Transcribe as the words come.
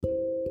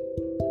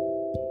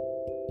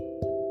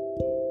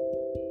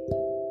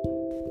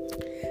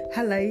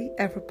Hello,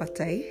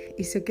 everybody.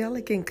 It's your girl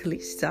again,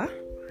 Calista.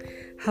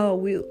 How are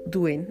we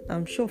doing?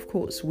 I'm sure, of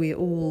course, we're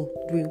all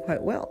doing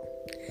quite well.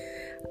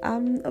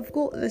 I've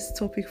got this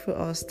topic for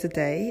us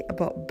today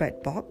about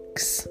bed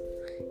bugs.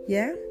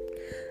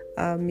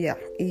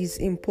 It's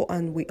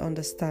important we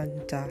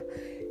understand,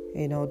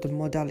 the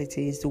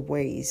modalities, the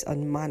ways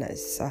and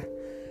manners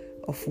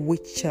of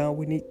which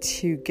we need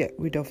to get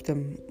rid of the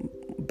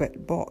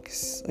bed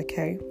bugs.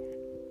 Okay.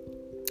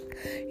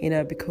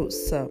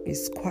 Because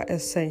it's quite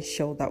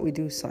essential that we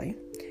do so.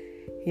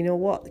 You know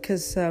what?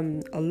 Because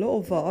a lot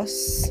of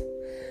us,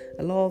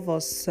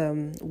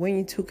 when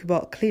you talk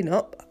about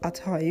cleanup at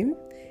home,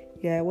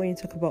 when you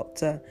talk about,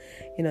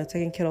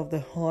 taking care of the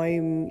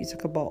home, you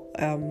talk about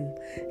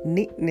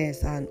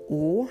neatness and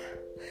all,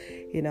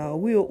 we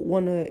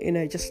want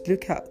to, just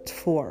look out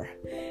for,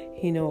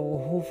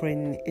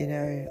 hovering,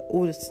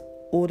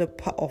 all the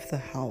part of the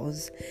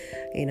house,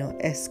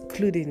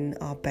 excluding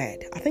our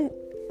bed. I think,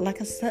 like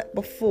I said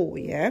before,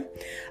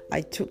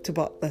 I talked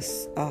about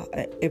this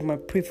in my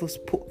previous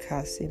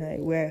podcast,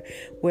 where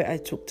I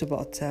talked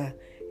about, I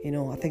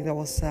think that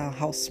was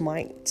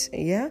housemate,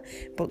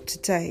 But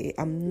today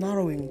I'm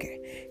narrowing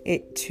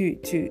it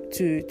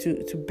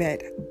to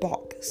bed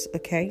bugs,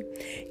 okay?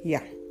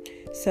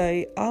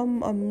 So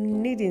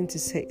I'm needing to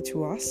say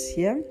to us,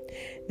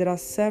 there are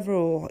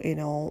several,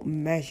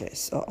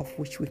 measures of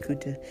which we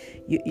could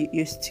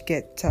use to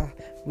get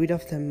rid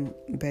of them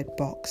bed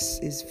bugs.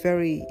 It's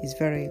very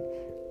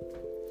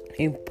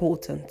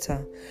important.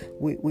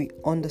 We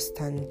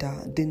understand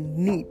the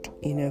need,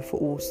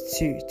 for us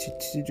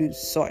to do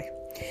so.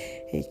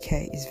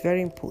 Okay, it's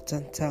very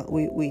important.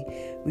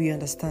 We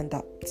understand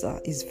that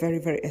it's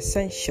very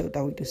essential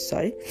that we do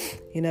so.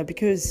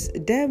 Because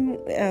them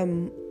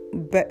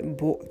bed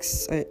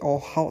bugs or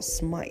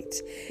house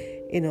mite,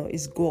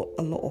 it's got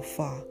a lot of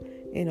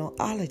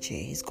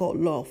allergy. It's got a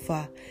lot of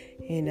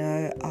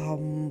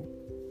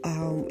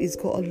it's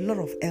got a lot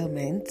of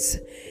ailments.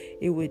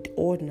 It would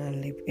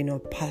ordinarily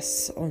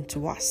pass on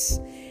to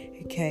us,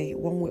 okay,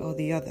 one way or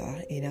the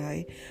other.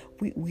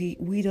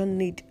 We don't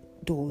need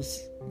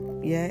those,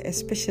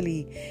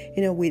 especially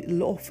with a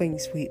lot of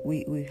things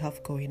we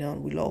have going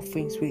on, with a lot of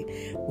things we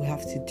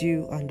have to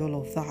do and all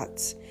of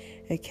that,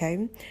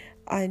 okay.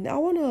 And I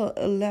want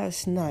to let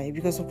us know,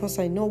 because of course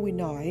I know we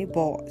know,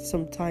 but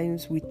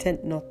sometimes we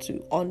tend not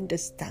to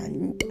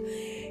understand,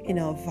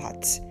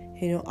 that,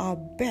 our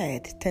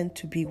bed tend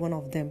to be one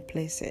of them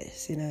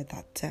places,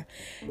 that,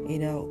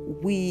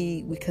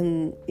 we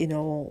can,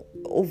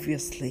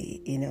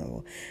 obviously,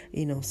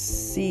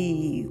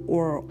 see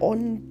or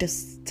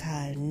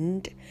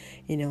understand,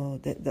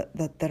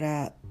 that there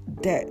are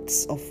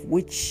debts of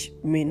which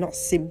may not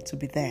seem to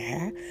be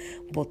there,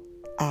 but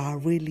are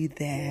really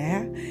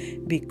there,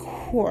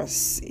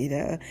 because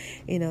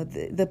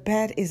the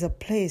bed is a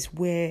place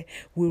where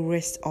we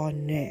rest our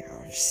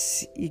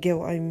nerves. You get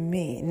what I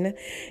mean?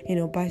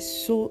 By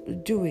so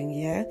doing,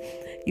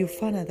 you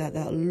find out that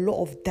there are a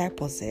lot of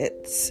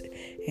deposits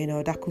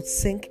that could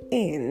sink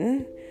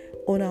in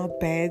on our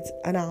beds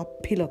and our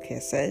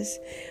pillowcases,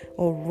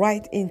 or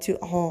right into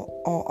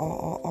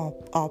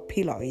our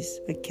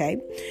pillows.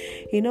 Okay,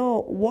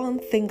 one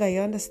thing I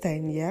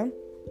understand,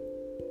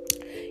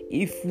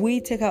 if we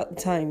take out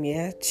time,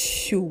 to,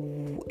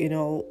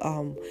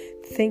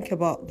 think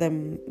about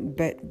them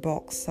bed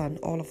bugs and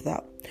all of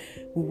that,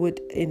 we would,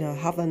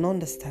 have an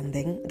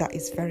understanding that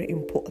is very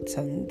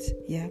important,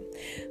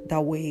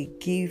 that we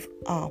give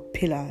our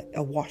pillow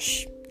a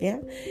wash,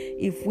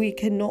 If we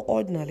cannot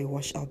ordinarily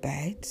wash our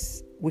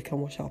beds, we can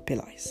wash our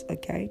pillows,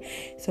 okay?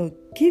 So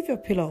give your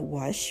pillow a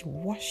wash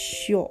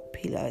your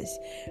pillows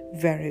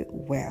very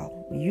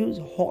well. Use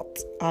hot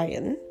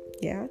iron.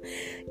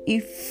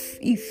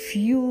 If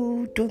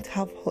you don't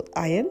have hot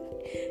iron,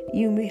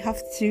 you may have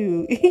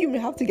to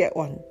get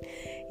one,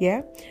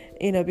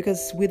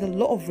 because with a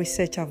lot of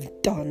research I've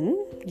done,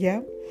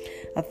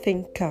 I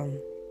think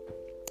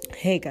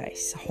hey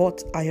guys,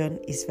 hot iron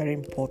is very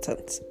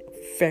important,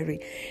 very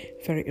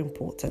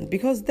important,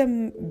 because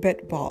them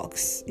bed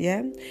bugs,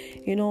 them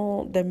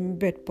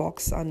bed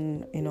bugs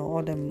and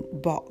all them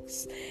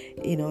bugs,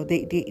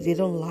 they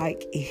don't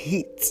like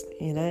heat,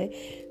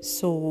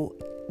 so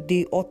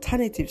the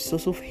alternative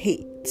source of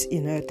heat,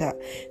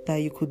 that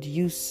you could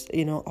use,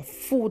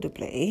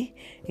 affordably,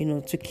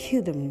 to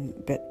kill them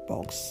bed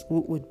bugs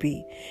would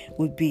be,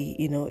 would be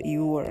your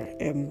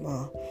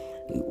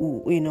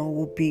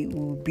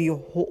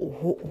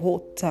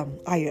hot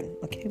iron.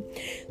 Okay,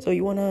 so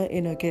you wanna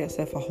get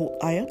yourself a hot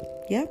iron.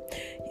 You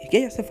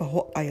get yourself a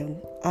hot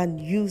iron and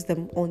use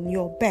them on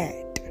your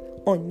bed.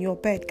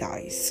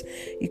 Guys,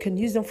 you can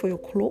use them for your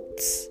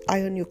clothes.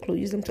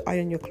 Use them to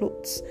iron your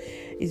clothes.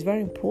 It's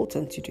very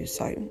important to do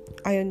so.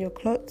 Iron your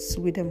clothes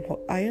with them hot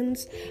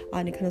irons,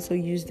 and you can also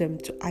use them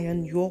to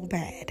iron your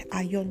bed.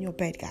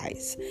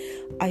 Guys.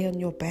 Iron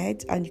your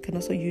bed, and you can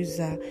also use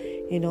there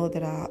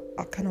are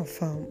a kind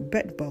of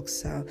bed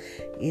bugs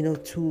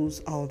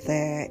tools out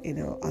there,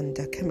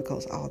 and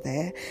chemicals out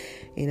there,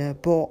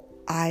 but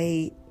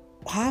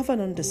have an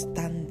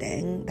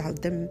understanding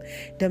that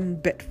them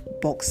bed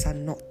bugs are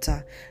not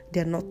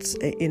they're not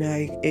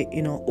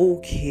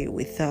okay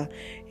with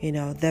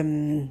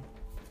them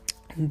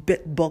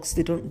bed bugs.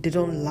 They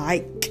don't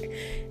like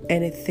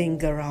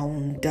anything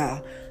around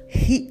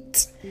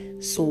heat.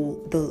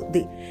 So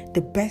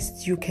the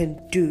best you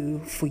can do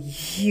for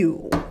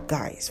you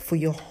guys, for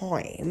your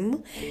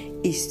home,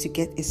 is to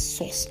get a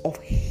source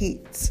of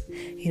heat.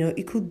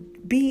 It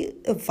could be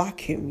a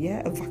vacuum,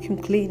 a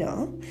vacuum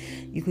cleaner.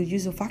 You could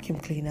use a vacuum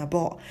cleaner,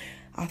 but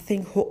I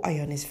think hot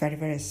iron is very,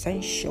 very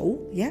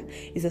essential.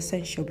 It's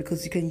essential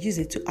because you can use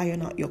it to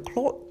iron out your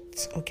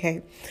clothes,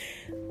 okay?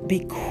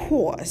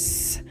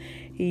 Because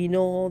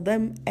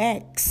them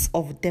eggs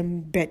of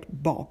them bed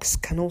bugs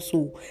can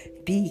also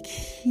be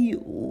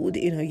killed,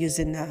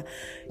 using a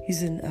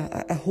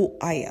hot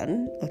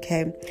iron,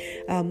 okay?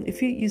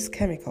 If you use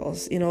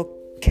chemicals,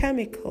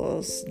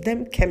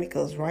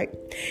 chemicals, right?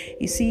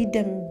 You see,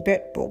 them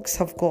bed bugs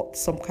have got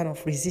some kind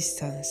of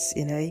resistance,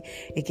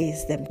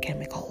 against them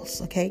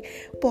chemicals, okay?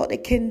 But they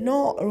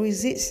cannot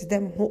resist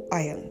them hot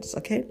irons,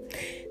 okay?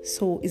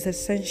 So it's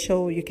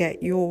essential you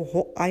get your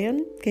hot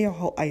iron,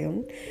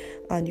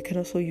 and you can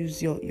also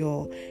use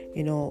your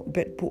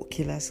bed bug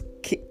killers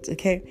kit,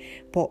 okay?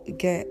 But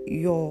get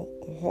your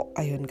hot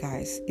iron,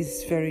 guys.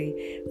 It's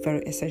very,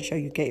 very essential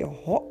you get your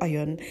hot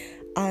iron,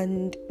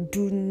 and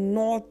do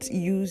not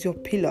use your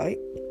pillow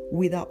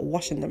without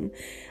washing them.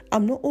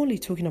 I'm not only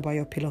talking about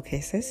your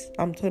pillowcases,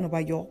 I'm talking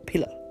about your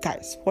pillow.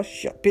 Guys,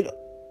 wash your pillow.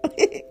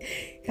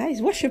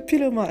 Guys, wash your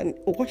pillow, man.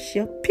 Wash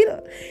your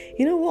pillow.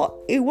 You know what?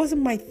 It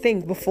wasn't my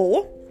thing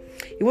before.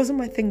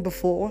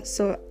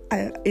 So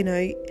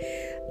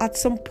at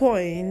some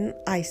point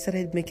I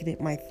started making it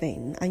my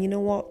thing, and you know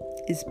what?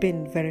 It's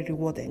been very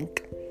rewarding.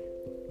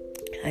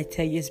 I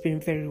tell you, it's been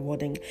very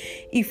rewarding.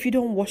 If you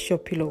don't wash your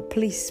pillow,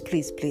 please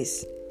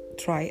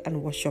try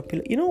and wash your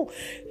pillow.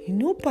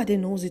 Nobody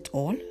knows it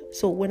all.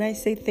 So when I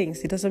say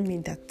things, it doesn't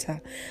mean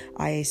that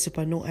I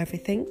super know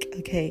everything,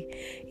 okay?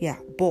 Yeah,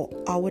 but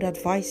I would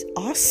advise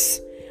us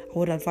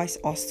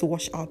to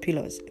wash our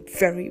pillows.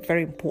 Very,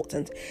 very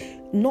important.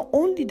 Not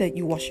only that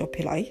you wash your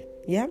pillow,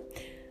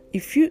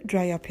 if you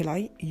dry your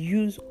pillow,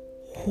 use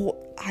hot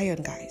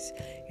iron, guys.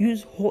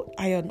 Use hot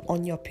iron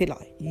on your pillow.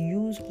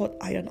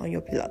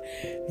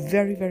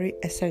 Very, very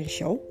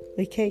essential.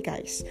 Okay,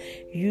 guys.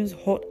 Use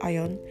hot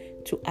iron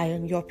to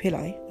iron your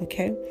pillow.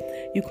 Okay.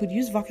 You could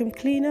use vacuum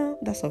cleaner.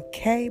 That's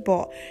okay.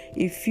 But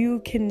if you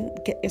can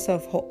get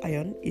yourself hot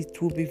iron,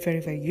 it will be very,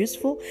 very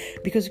useful,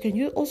 because you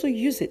can also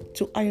use it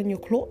to iron your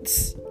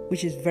clothes,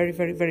 which is very,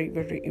 very, very,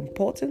 very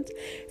important,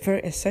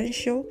 very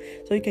essential.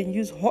 So you can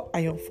use hot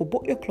iron for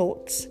both your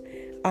clothes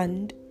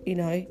and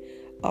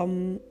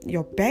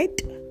your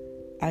bed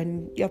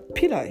and your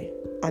pillow,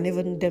 and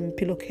even them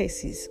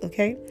pillowcases.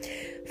 Okay,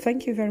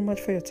 thank you very much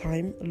for your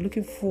time.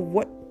 Looking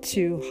forward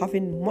to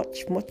having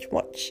much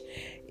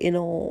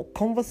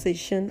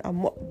conversation and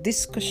more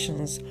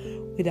discussions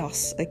with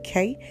us.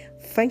 Okay,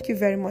 thank you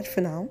very much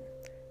for now,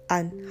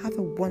 and have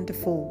a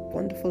wonderful,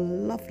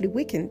 lovely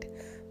weekend.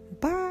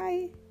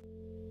 Bye.